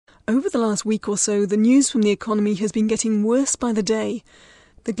Over the last week or so, the news from the economy has been getting worse by the day.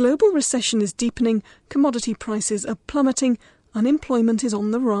 The global recession is deepening, commodity prices are plummeting, unemployment is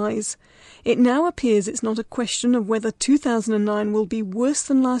on the rise. It now appears it's not a question of whether 2009 will be worse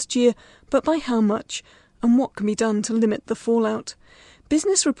than last year, but by how much, and what can be done to limit the fallout.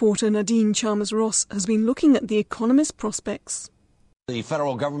 Business reporter Nadine Chalmers-Ross has been looking at the economist's prospects. The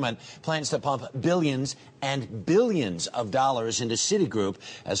federal government plans to pump billions and billions of dollars into Citigroup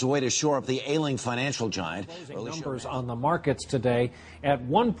as a way to shore up the ailing financial giant. Numbers on the markets today. At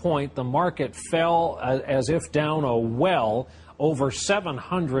one point, the market fell as if down a well, over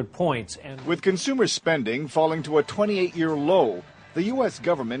 700 points. With consumer spending falling to a 28-year low, the U.S.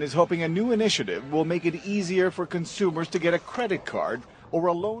 government is hoping a new initiative will make it easier for consumers to get a credit card or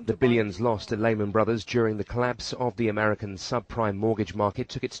a loan. The billions lost at Lehman Brothers during the collapse of the American subprime mortgage market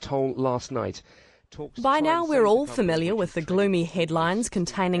took its toll last night. By now we're all familiar with the gloomy headlines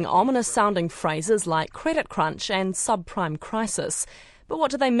containing ominous-sounding phrases like credit crunch and subprime crisis. But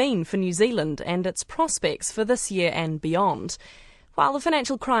what do they mean for New Zealand and its prospects for this year and beyond? While the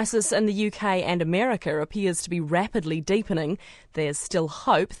financial crisis in the UK and America appears to be rapidly deepening, there's still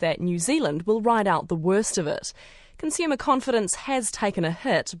hope that New Zealand will ride out the worst of it. Consumer confidence has taken a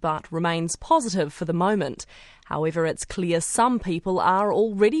hit but remains positive for the moment. However, it's clear some people are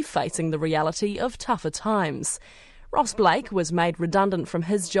already facing the reality of tougher times. Ross Blake was made redundant from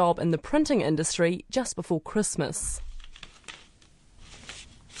his job in the printing industry just before Christmas.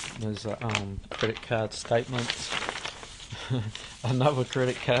 There's a credit card statement, another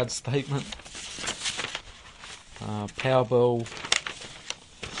credit card statement, power bill,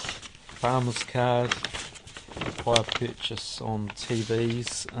 farmer's card, hire purchase on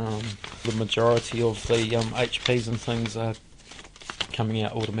TVs. The majority of the HPs and things are coming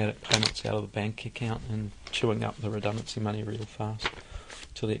out automatic payments out of the bank account and chewing up the redundancy money real fast,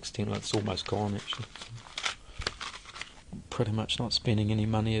 to the extent that it's almost gone actually. Pretty much not spending any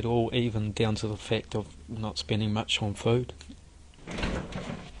money at all, even down to the fact of not spending much on food.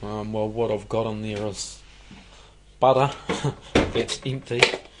 Well, what I've got on there is butter, that's empty.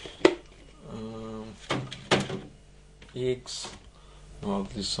 Eggs. Oh,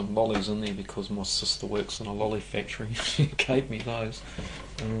 there's some lollies in there because my sister works in a lolly factory. She gave me those.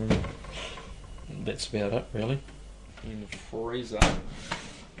 That's about it, really. In the freezer,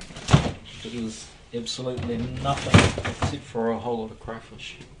 there's absolutely nothing except for a whole lot of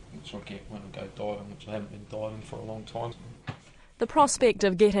crayfish, which I get when I go diving, which I haven't been diving for a long time. The prospect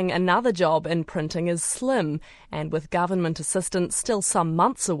of getting another job in printing is slim, and with government assistance still some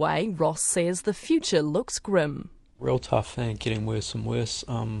months away, Ross says the future looks grim. Real tough and getting worse and worse.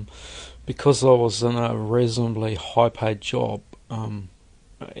 Because I was in a reasonably high-paid job,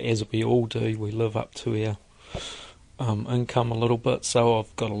 as we all do, we live up to our income a little bit, so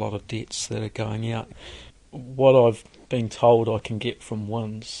I've got a lot of debts that are going out. What I've been told I can get from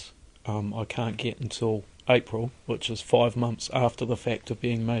WINZ, I can't get until April, which is 5 months after the fact of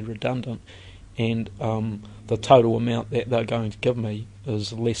being made redundant, and the total amount that they're going to give me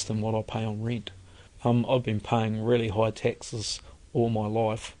is less than what I pay on rent. I've been paying really high taxes all my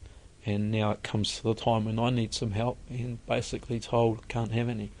life, and now it comes to the time when I need some help and basically told can't have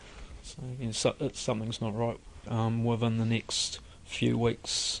any. So something's not right. Within the next few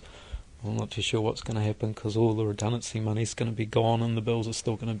weeks, I'm not too sure what's going to happen because all the redundancy money's going to be gone and the bills are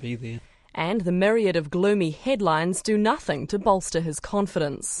still going to be there. And the myriad of gloomy headlines do nothing to bolster his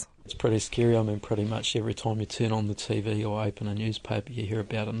confidence. It's pretty scary. I mean, pretty much every time you turn on the TV or open a newspaper, you hear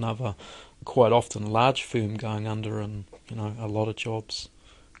about another, quite often large firm going under, and a lot of jobs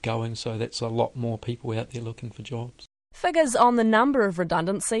going. So that's a lot more people out there looking for jobs. Figures on the number of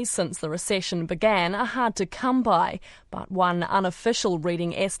redundancies since the recession began are hard to come by, but one unofficial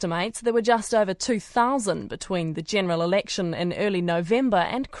reading estimates there were just over 2,000 between the general election in early November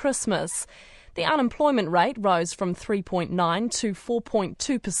and Christmas. The unemployment rate rose from 3.9 to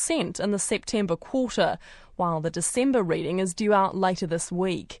 4.2% in the September quarter, while the December reading is due out later this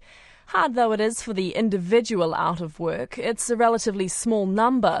week. Hard though it is for the individual out of work, it's a relatively small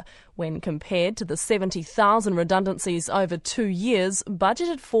number when compared to the 70,000 redundancies over 2 years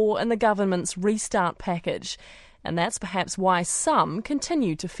budgeted for in the government's restart package. And that's perhaps why some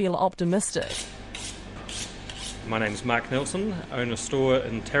continue to feel optimistic. My name's Mark Nelson. I own a store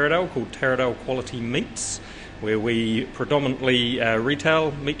in Taradale called Taradale Quality Meats, where we predominantly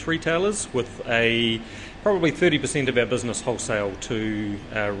retail meat retailers with probably 30% of our business wholesale to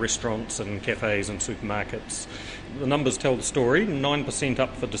restaurants and cafes and supermarkets. The numbers tell the story, 9%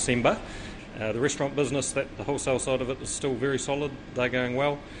 up for December. The restaurant business, the wholesale side of it is still very solid, they're going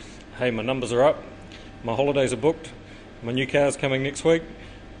well. Hey, my numbers are up, my holidays are booked, my new car's coming next week,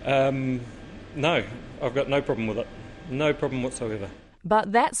 No, I've got no problem with it. No problem whatsoever.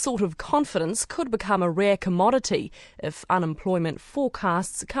 But that sort of confidence could become a rare commodity if unemployment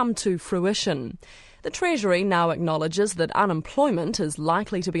forecasts come to fruition. The Treasury now acknowledges that unemployment is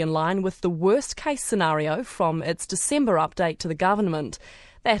likely to be in line with the worst-case scenario from its December update to the government.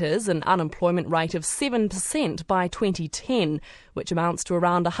 That is, an unemployment rate of 7% by 2010, which amounts to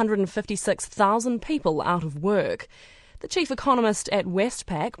around 156,000 people out of work. The chief economist at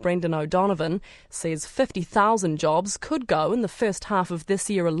Westpac, Brendan O'Donovan, says 50,000 jobs could go in the first half of this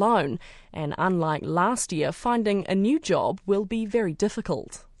year alone, and unlike last year, finding a new job will be very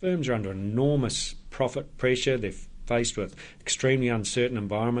difficult. Firms are under enormous profit pressure. They're faced with extremely uncertain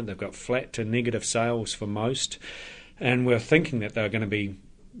environment. They've got flat to negative sales for most, and we're thinking that they're going to be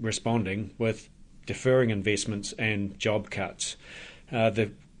responding with deferring investments and job cuts.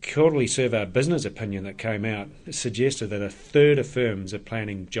 The quarterly survey of business opinion that came out suggested that a third of firms are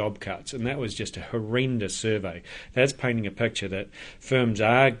planning job cuts, and that was just a horrendous survey. That's painting a picture that firms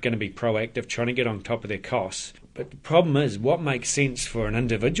are going to be proactive, trying to get on top of their costs. But the problem is, what makes sense for an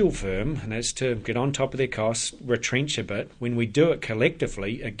individual firm, and that's to get on top of their costs, retrench a bit. When we do it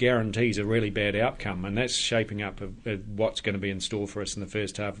collectively, it guarantees a really bad outcome, and that's shaping up what's going to be in store for us in the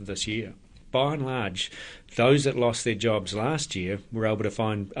first half of this year. By and large, those that lost their jobs last year were able to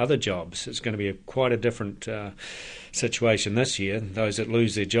find other jobs. It's going to be quite a different situation this year. Those that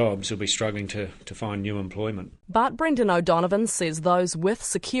lose their jobs will be struggling to find new employment. But Brendan O'Donovan says those with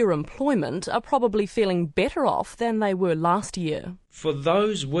secure employment are probably feeling better off than they were last year. For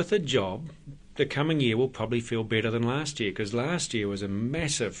those with a job, the coming year will probably feel better than last year, because last year was a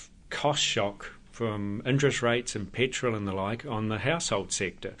massive cost shock from interest rates and petrol and the like on the household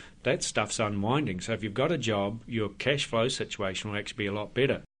sector. That stuff's unwinding. So if you've got a job, your cash flow situation will actually be a lot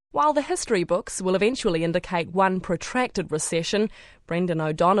better. While the history books will eventually indicate one protracted recession, Brendan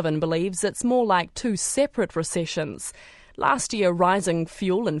O'Donovan believes it's more like two separate recessions. Last year, rising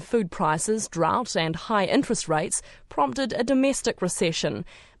fuel and food prices, drought and high interest rates prompted a domestic recession.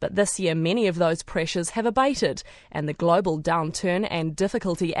 But this year, many of those pressures have abated, and the global downturn and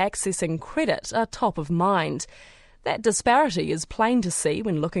difficulty accessing credit are top of mind. That disparity is plain to see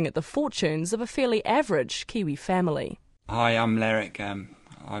when looking at the fortunes of a fairly average Kiwi family. Hi, I'm Larrick.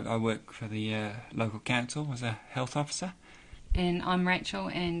 I work for the local council as a health officer. And I'm Rachel,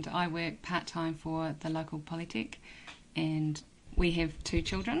 and I work part-time for the local Polytech. And we have two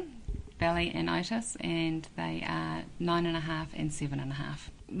children, Belly and Otis, and they are 9.5 and 7.5.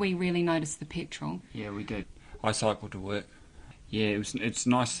 We really notice the petrol. Yeah, we do. I cycle to work. Yeah, it's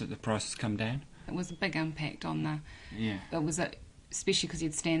nice that the prices come down. It was a big impact on the... Yeah. It was especially because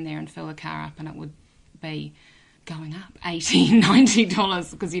you'd stand there and fill the car up and it would be going up $80,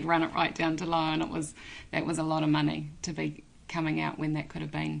 $90 because you'd run it right down to low, and that was a lot of money to be coming out when that could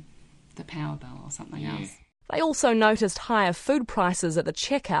have been the power bill or something else. They also noticed higher food prices at the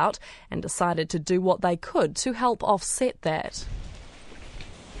checkout and decided to do what they could to help offset that.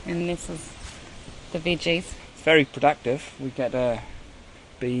 And this is the veggies. It's very productive. We get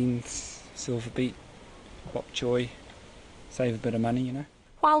beans, silver beet, bok choy, save a bit of money, you know.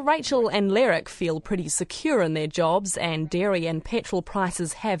 While Rachel and Larrick feel pretty secure in their jobs and dairy and petrol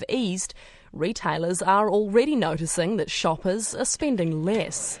prices have eased, retailers are already noticing that shoppers are spending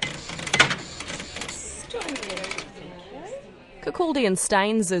less. Kirkcaldy &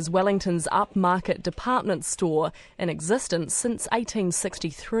 Staines is Wellington's upmarket department store, in existence since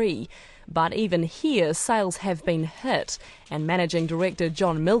 1863. But even here, sales have been hit, and Managing Director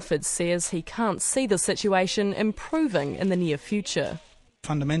John Milford says he can't see the situation improving in the near future.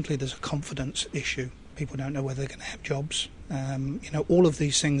 Fundamentally, there's a confidence issue. People don't know whether they're going to have jobs. All of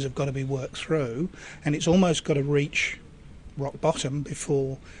these things have got to be worked through, and it's almost got to reach rock bottom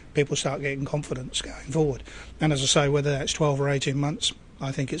before people start getting confidence going forward. And as I say, whether that's 12 or 18 months,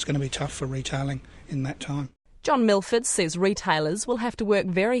 I think it's going to be tough for retailing in that time. John Milford says retailers will have to work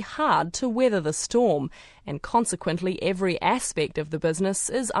very hard to weather the storm, and consequently every aspect of the business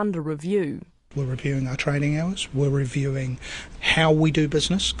is under review. We're reviewing our trading hours, we're reviewing how we do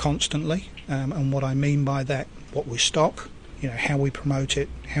business constantly, and what I mean by that, what we stock, how we promote it,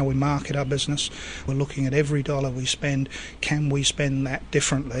 how we market our business. We're looking at every dollar we spend. Can we spend that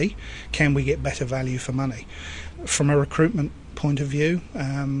differently? Can we get better value for money? From a recruitment point of view,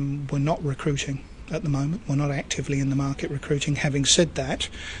 we're not recruiting at the moment. We're not actively in the market recruiting. Having said that,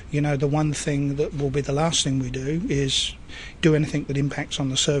 the one thing that will be the last thing we do is do anything that impacts on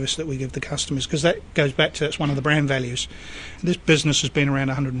the service that we give the customers, because that goes back to, that's one of the brand values. This business has been around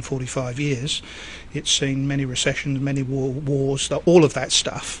 145 years. It's seen many recessions, many wars, all of that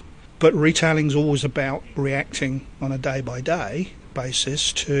stuff. But retailing's always about reacting on a day by day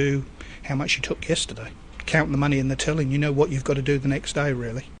basis to how much you took yesterday. Count the money in the till and you know what you've got to do the next day,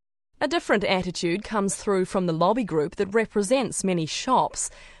 really. A different attitude comes through from the lobby group that represents many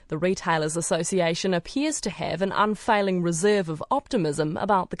shops. The Retailers Association appears to have an unfailing reserve of optimism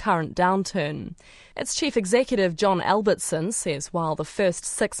about the current downturn. Its chief executive, John Albertson, says while the first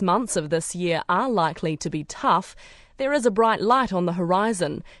 6 months of this year are likely to be tough, there is a bright light on the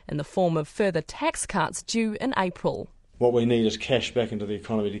horizon in the form of further tax cuts due in April. What we need is cash back into the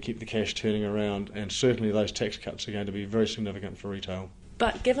economy to keep the cash turning around, and certainly those tax cuts are going to be very significant for retail.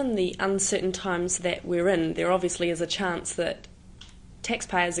 But given the uncertain times that we're in, there obviously is a chance that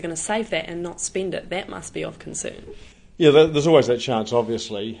taxpayers are going to save that and not spend it. That must be of concern. Yeah, there's always that chance,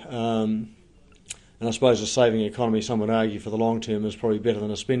 obviously. And I suppose a saving economy, some would argue, for the long term is probably better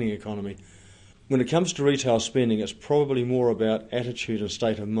than a spending economy. When it comes to retail spending, it's probably more about attitude and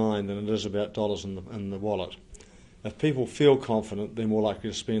state of mind than it is about dollars in the wallet. If people feel confident, they're more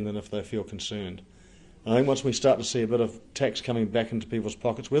likely to spend than if they feel concerned. And I think once we start to see a bit of tax coming back into people's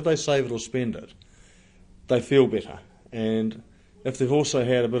pockets, whether they save it or spend it, they feel better. And if they've also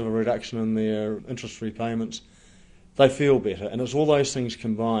had a bit of a reduction in their interest repayments, they feel better. And it's all those things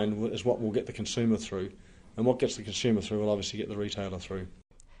combined is what will get the consumer through. And what gets the consumer through will obviously get the retailer through.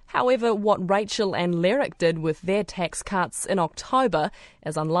 However, what Rachel and Lyric did with their tax cuts in October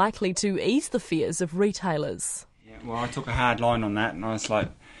is unlikely to ease the fears of retailers. Yeah, well, I took a hard line on that, and I was like,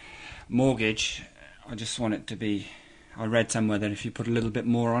 mortgage, I just want it to be... I read somewhere that if you put a little bit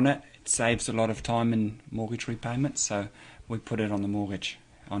more on it, it saves a lot of time in mortgage repayments, so we put it on the mortgage.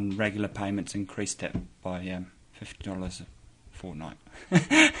 On regular payments, increased it by $50 a fortnight.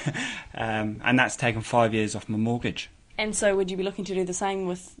 And that's taken 5 years off my mortgage. And so would you be looking to do the same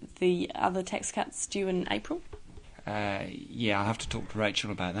with the other tax cuts due in April? Yeah, I'll have to talk to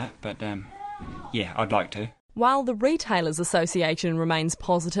Rachel about that, but yeah, I'd like to. While the Retailers Association remains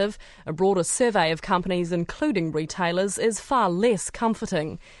positive, a broader survey of companies, including retailers, is far less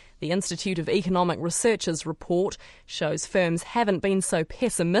comforting. The Institute of Economic Research's report shows firms haven't been so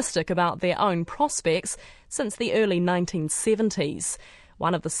pessimistic about their own prospects since the early 1970s.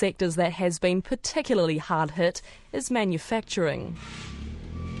 One of the sectors that has been particularly hard hit is manufacturing.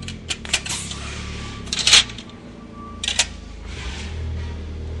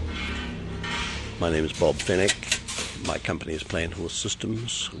 My name is Bob Fennick. My company is Plant Horse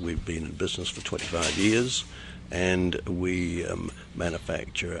Systems. We've been in business for 25 years and we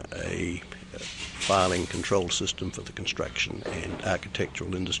manufacture a filing control system for the construction and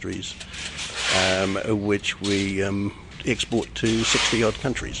architectural industries, which we export to 60-odd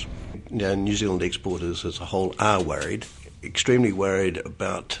countries. Now, New Zealand exporters as a whole are worried, extremely worried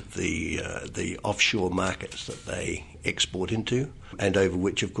about the offshore markets that they export into, and over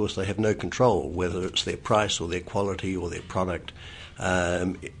which, of course, they have no control, whether it's their price or their quality or their product.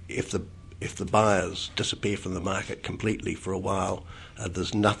 If the buyers disappear from the market completely for a while,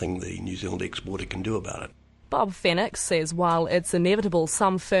 there's nothing the New Zealand exporter can do about it. Bob Fennick says while it's inevitable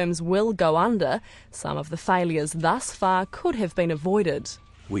some firms will go under, some of the failures thus far could have been avoided.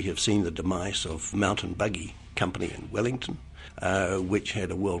 We have seen the demise of Mountain Buggy Company in Wellington, which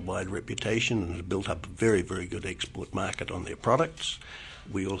had a worldwide reputation and had built up a very, very good export market on their products.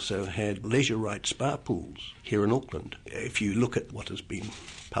 We also had Leisure Right Spa Pools here in Auckland. If you look at what has been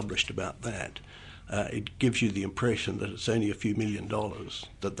published about that, it gives you the impression that it's only a few $1 million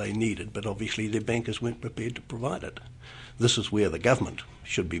that they needed, but obviously their bankers weren't prepared to provide it. This is where the government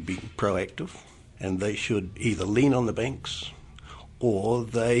should be being proactive, and they should either lean on the banks or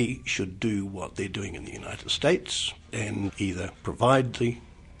they should do what they're doing in the United States and either provide the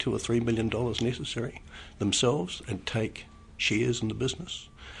 $2 or $3 million necessary themselves and take shares in the business,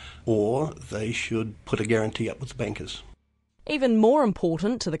 or they should put a guarantee up with the bankers. Even more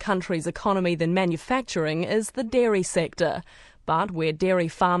important to the country's economy than manufacturing is the dairy sector. But where dairy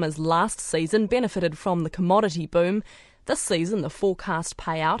farmers last season benefited from the commodity boom, this season the forecast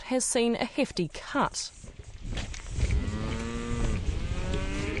payout has seen a hefty cut.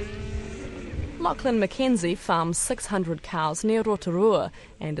 Lachlan McKenzie farms 600 cows near Rotorua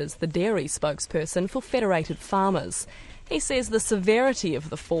and is the dairy spokesperson for Federated Farmers. He says the severity of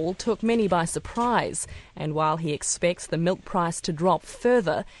the fall took many by surprise, and while he expects the milk price to drop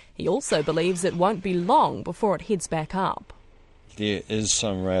further, he also believes it won't be long before it heads back up. There is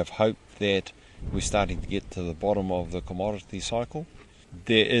some ray of hope that we're starting to get to the bottom of the commodity cycle.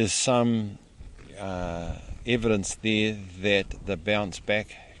 There is some evidence there that the bounce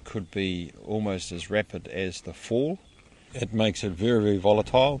back could be almost as rapid as the fall. It makes it very, very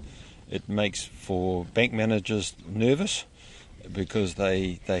volatile. It makes for bank managers nervous because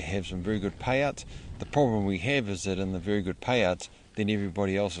they have some very good payouts. The problem we have is that in the very good payouts, then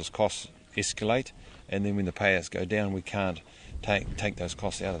everybody else's costs escalate, and then when the payouts go down, we can't take those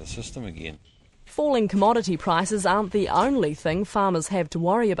costs out of the system again. Falling commodity prices aren't the only thing farmers have to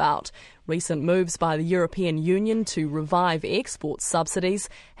worry about. Recent moves by the European Union to revive export subsidies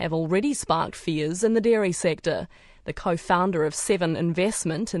have already sparked fears in the dairy sector. The co-founder of Seven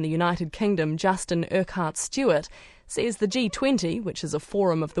Investment in the United Kingdom, Justin Urquhart-Stewart, says the G20, which is a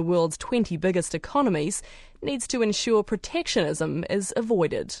forum of the world's 20 biggest economies, needs to ensure protectionism is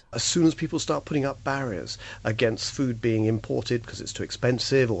avoided. As soon as people start putting up barriers against food being imported because it's too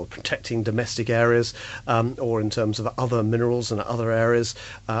expensive, or protecting domestic areas, or in terms of other minerals and other areas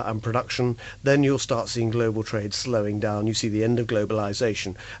and production, then you'll start seeing global trade slowing down. You see the end of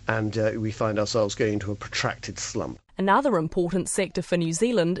globalisation, and we find ourselves going into a protracted slump. Another important sector for New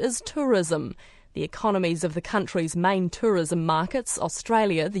Zealand is tourism. The economies of the country's main tourism markets,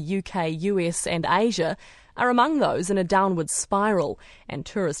 Australia, the UK, US and Asia, are among those in a downward spiral, and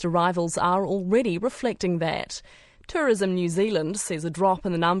tourist arrivals are already reflecting that. Tourism New Zealand says a drop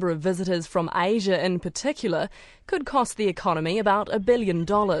in the number of visitors from Asia in particular could cost the economy about $1 billion.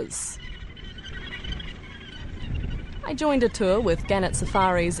 I joined a tour with Gannet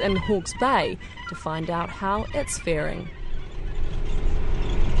Safaris in Hawke's Bay to find out how it's faring.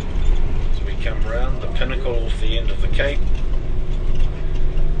 Come round the pinnacle off the end of the cape,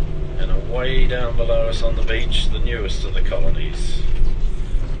 and away down below us on the beach, the newest of the colonies.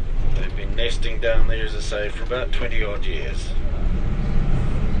 They've been nesting down there, as I say, for about 20 odd years.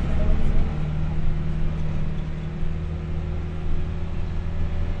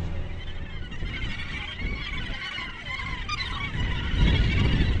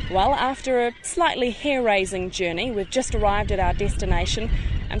 Well, after a slightly hair-raising journey, we've just arrived at our destination.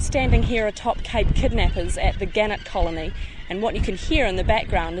 I'm standing here atop Cape Kidnappers at the gannet colony, and what you can hear in the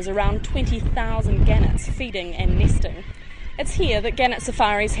background is around 20,000 gannets feeding and nesting. It's here that Gannet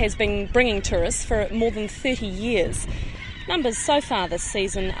Safaris has been bringing tourists for more than 30 years. Numbers so far this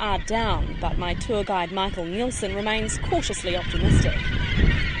season are down, but my tour guide Michael Nielsen remains cautiously optimistic.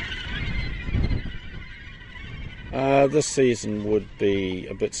 This season would be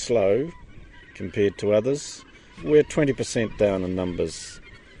a bit slow compared to others. We're 20% down in numbers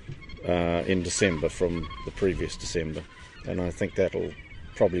in December from the previous December, and I think that'll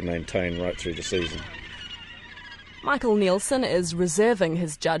probably maintain right through the season. Michael Nielsen is reserving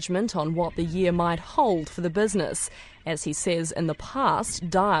his judgment on what the year might hold for the business. As he says, in the past,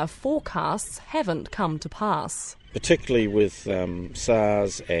 dire forecasts haven't come to pass. Particularly with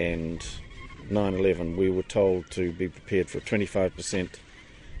SARS and 9/11, we were told to be prepared for a 25%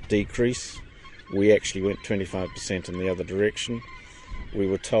 decrease. We actually went 25% in the other direction. We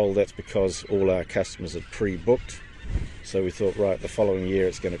were told that's because all our customers had pre-booked. So we thought, right, the following year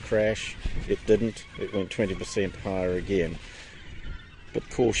it's going to crash. It didn't. It went 20% higher again. But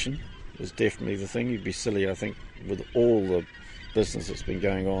caution is definitely the thing. You'd be silly, I think, with all the business that's been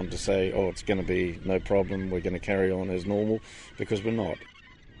going on to say, oh, it's going to be no problem, we're going to carry on as normal, because we're not.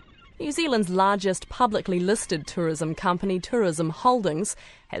 New Zealand's largest publicly listed tourism company, Tourism Holdings,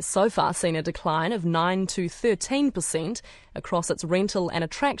 has so far seen a decline of 9 to 13% across its rental and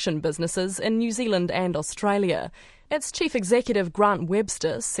attraction businesses in New Zealand and Australia. Its chief executive, Grant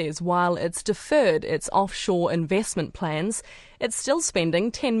Webster, says while it's deferred its offshore investment plans, it's still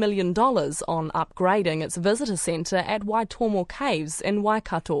spending $10 million on upgrading its visitor centre at Waitomo Caves in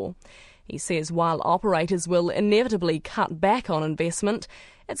Waikato. He says while operators will inevitably cut back on investment,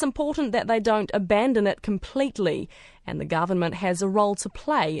 it's important that they don't abandon it completely, and the government has a role to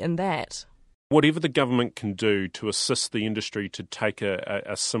play in that. Whatever the government can do to assist the industry to take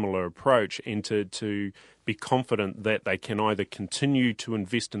a similar approach and to be confident that they can either continue to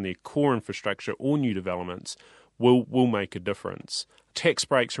invest in their core infrastructure or new developments will make a difference. Tax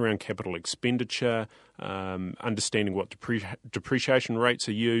breaks around capital expenditure, understanding what depreciation rates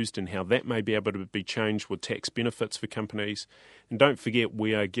are used and how that may be able to be changed with tax benefits for companies. And don't forget,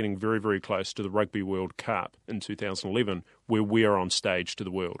 we are getting very, very close to the Rugby World Cup in 2011, where we are on stage to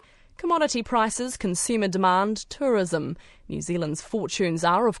the world. Commodity prices, consumer demand, tourism. New Zealand's fortunes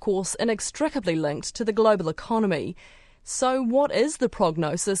are, of course, inextricably linked to the global economy. So what is the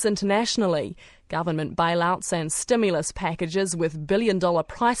prognosis internationally? Government bailouts and stimulus packages with billion-dollar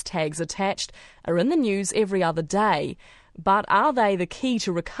price tags attached are in the news every other day. But are they the key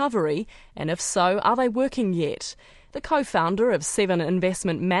to recovery? And if so, are they working yet? The co-founder of Seven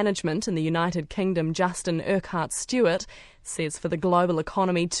Investment Management in the United Kingdom, Justin Urquhart-Stewart, says for the global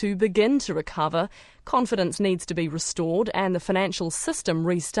economy to begin to recover, confidence needs to be restored and the financial system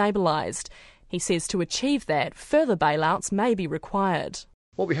restabilised. He says to achieve that, further bailouts may be required.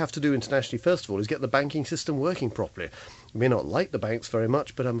 What we have to do internationally, first of all, is get the banking system working properly. You may not like the banks very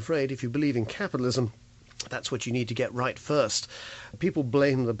much, but I'm afraid if you believe in capitalism, that's what you need to get right first. People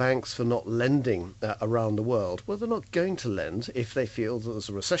blame the banks for not lending around the world. Well, they're not going to lend if they feel that there's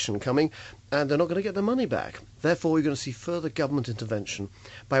a recession coming and they're not going to get their money back. Therefore, you're going to see further government intervention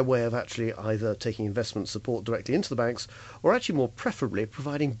by way of actually either taking investment support directly into the banks or actually more preferably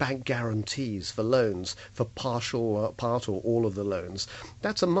providing bank guarantees for loans for partial part or all of the loans.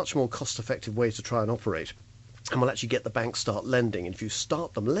 That's a much more cost-effective way to try and operate. And we'll actually get the banks start lending. And if you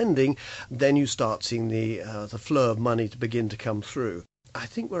start them lending, then you start seeing the flow of money to begin to come through. I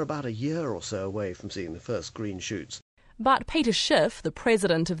think we're about a year or so away from seeing the first green shoots. But Peter Schiff, the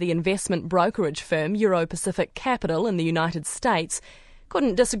president of the investment brokerage firm Euro-Pacific Capital in the United States,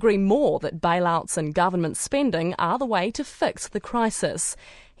 couldn't disagree more that bailouts and government spending are the way to fix the crisis.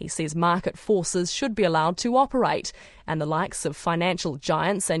 He says market forces should be allowed to operate and the likes of financial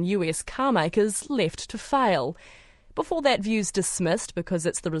giants and US car makers left to fail. Before that view's dismissed because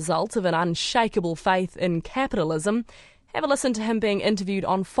it's the result of an unshakable faith in capitalism, have a listen to him being interviewed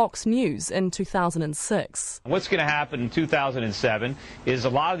on Fox News in 2006. What's going to happen in 2007 is a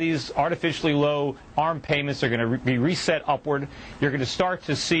lot of these artificially low ARM payments are going to be reset upward. You're going to start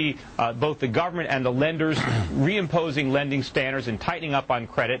to see both the government and the lenders reimposing lending standards and tightening up on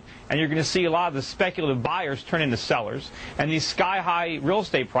credit. And you're going to see a lot of the speculative buyers turn into sellers. And these sky-high real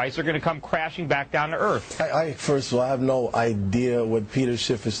estate prices are going to come crashing back down to earth. First of all, I have no idea what Peter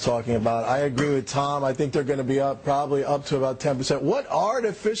Schiff is talking about. I agree with Tom. I think they're going to be probably up to about 10%. What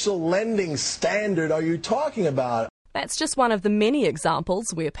artificial lending standard are you talking about? That's just one of the many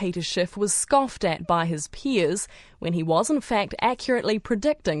examples where Peter Schiff was scoffed at by his peers when he was in fact accurately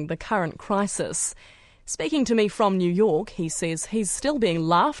predicting the current crisis. Speaking to me from New York, he says he's still being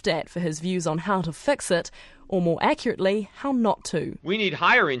laughed at for his views on how to fix it, or more accurately, how not to. We need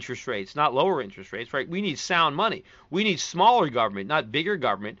higher interest rates, not lower interest rates, right? We need sound money. We need smaller government, not bigger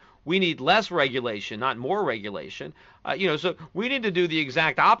government. We need less regulation, not more regulation. So we need to do the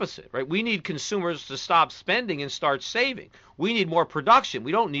exact opposite, right? We need consumers to stop spending and start saving. We need more production.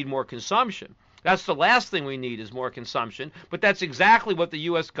 We don't need more consumption. That's the last thing we need is more consumption, but that's exactly what the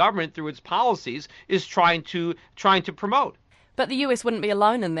U.S. government, through its policies, is trying to promote. But the US wouldn't be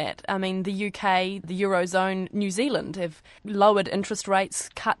alone in that. I mean, the UK, the Eurozone, New Zealand have lowered interest rates,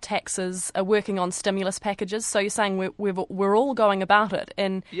 cut taxes, are working on stimulus packages. So you're saying we're all going about it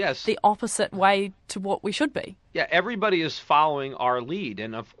in the opposite way to what we should be. Yeah, everybody is following our lead.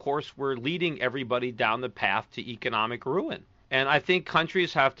 And, of course, we're leading everybody down the path to economic ruin. And I think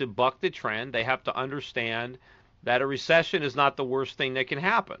countries have to buck the trend. They have to understand that a recession is not the worst thing that can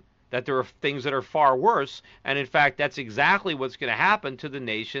happen, that there are things that are far worse. And in fact, that's exactly what's going to happen to the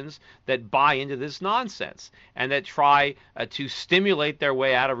nations that buy into this nonsense and that try to stimulate their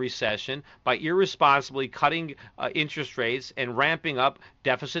way out of recession by irresponsibly cutting interest rates and ramping up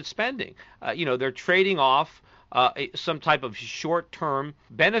deficit spending. They're trading off some type of short-term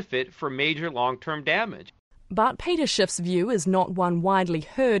benefit for major long-term damage. But Peter Schiff's view is not one widely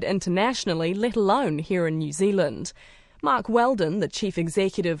heard internationally, let alone here in New Zealand. Mark Weldon, the chief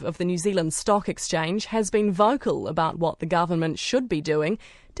executive of the New Zealand Stock Exchange, has been vocal about what the government should be doing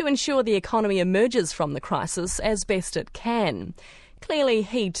to ensure the economy emerges from the crisis as best it can. Clearly,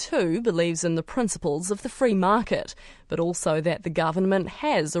 he too believes in the principles of the free market, but also that the government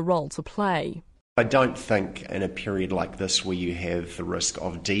has a role to play. I don't think in a period like this where you have the risk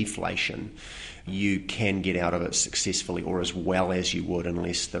of deflation, you can get out of it successfully or as well as you would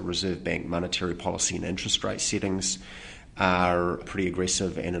unless the Reserve Bank monetary policy and interest rate settings are pretty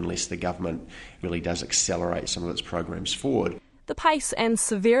aggressive and unless the government really does accelerate some of its programs forward. The pace and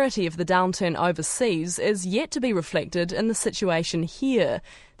severity of the downturn overseas is yet to be reflected in the situation here.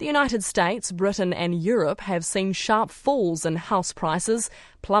 The United States, Britain and Europe have seen sharp falls in house prices,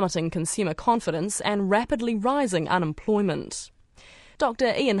 plummeting consumer confidence and rapidly rising unemployment.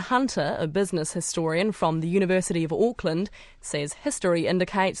 Dr. Ian Hunter, a business historian from the University of Auckland, says history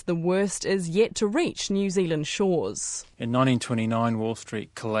indicates the worst is yet to reach New Zealand shores. In 1929, Wall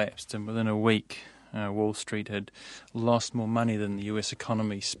Street collapsed, and within a week, Wall Street had lost more money than the US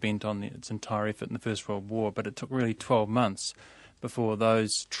economy spent on its entire effort in the First World War, but it took really 12 months before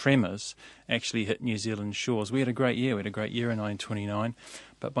those tremors actually hit New Zealand shores. We had a great year. We had a great year in 1929,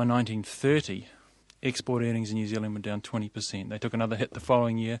 but by 1930, export earnings in New Zealand were down 20%. They took another hit the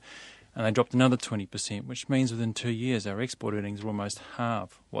following year, and they dropped another 20%, which means within 2 years our export earnings were almost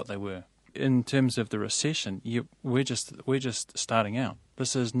half what they were. In terms of the recession, we're just starting out.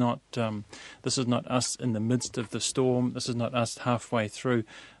 This is not us in the midst of the storm. This is not us halfway through.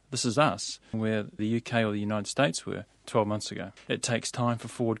 This is us, where the UK or the United States were 12 months ago. It takes time for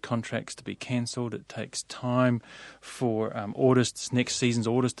forward contracts to be cancelled. It takes time for next season's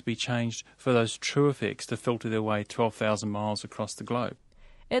orders to be changed, for those true effects to filter their way 12,000 miles across the globe.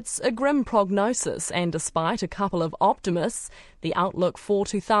 It's a grim prognosis, and despite a couple of optimists, the outlook for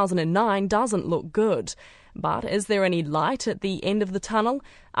 2009 doesn't look good. But is there any light at the end of the tunnel?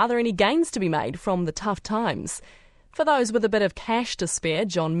 Are there any gains to be made from the tough times? For those with a bit of cash to spare,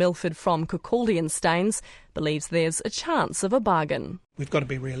 John Milford from Kirkcaldy and Staines believes there's a chance of a bargain. We've got to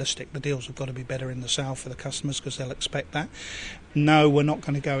be realistic. The deals have got to be better in the sale for the customers because they'll expect that. No, we're not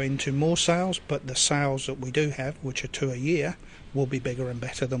going to go into more sales, but the sales that we do have, which are 2 a year, will be bigger and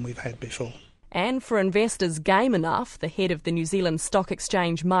better than we've had before. And for investors game enough, the head of the New Zealand Stock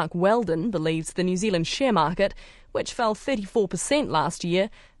Exchange, Mark Weldon, believes the New Zealand share market, which fell 34% last year,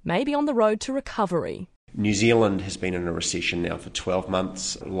 may be on the road to recovery. New Zealand has been in a recession now for 12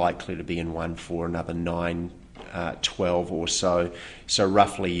 months, likely to be in one for another 9, 12 or so. So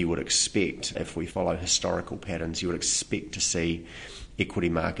roughly you would expect, if we follow historical patterns, you would expect to see equity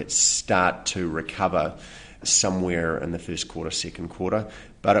markets start to recover somewhere in the first quarter, second quarter.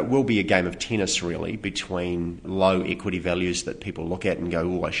 But it will be a game of tennis, really, between low equity values that people look at and go,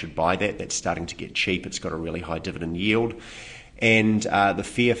 oh, I should buy that. That's starting to get cheap. It's got a really high dividend yield. And the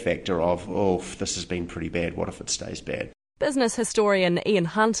fear factor of, oh, this has been pretty bad. What if it stays bad? Business historian Ian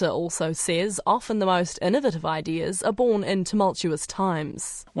Hunter also says often the most innovative ideas are born in tumultuous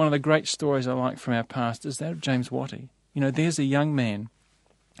times. One of the great stories I like from our past is that of James Wattie. You know, there's a young man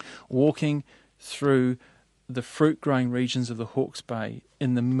walking through the fruit-growing regions of the Hawke's Bay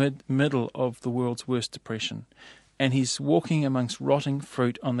in the middle of the world's worst depression. And he's walking amongst rotting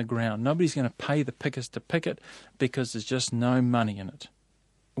fruit on the ground. Nobody's going to pay the pickers to pick it because there's just no money in it.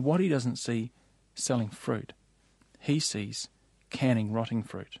 Wattie doesn't see selling fruit. He sees canning rotting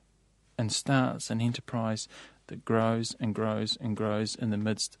fruit and starts an enterprise that grows and grows and grows in the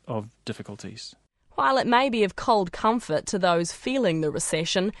midst of difficulties. While it may be of cold comfort to those feeling the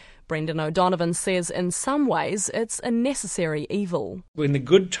recession, Brendan O'Donovan says in some ways it's a necessary evil. When the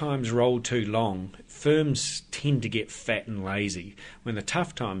good times roll too long, firms tend to get fat and lazy. When the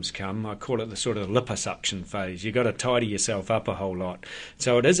tough times come, I call it the sort of liposuction phase. You've got to tidy yourself up a whole lot.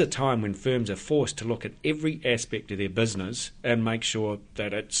 So it is a time when firms are forced to look at every aspect of their business and make sure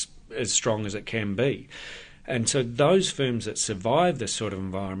that it's as strong as it can be. And so those firms that survive this sort of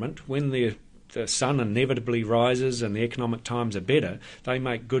environment, when the sun inevitably rises and the economic times are better, they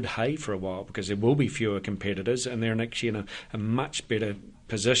make good hay for a while because there will be fewer competitors and they're actually in a much better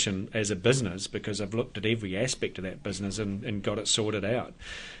position as a business because they've looked at every aspect of that business and got it sorted out.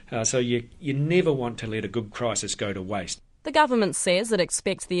 So you never want to let a good crisis go to waste. The government says it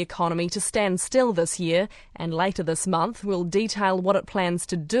expects the economy to stand still this year, and later this month will detail what it plans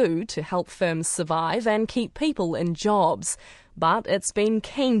to do to help firms survive and keep people in jobs. But it's been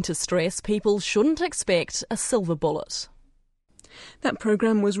keen to stress people shouldn't expect a silver bullet. That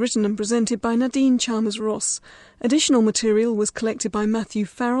programme was written and presented by Nadine Chalmers-Ross. Additional material was collected by Matthew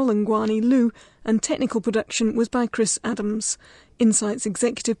Farrell and Guani Liu, and technical production was by Chris Adams. Insight's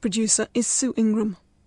executive producer is Sue Ingram.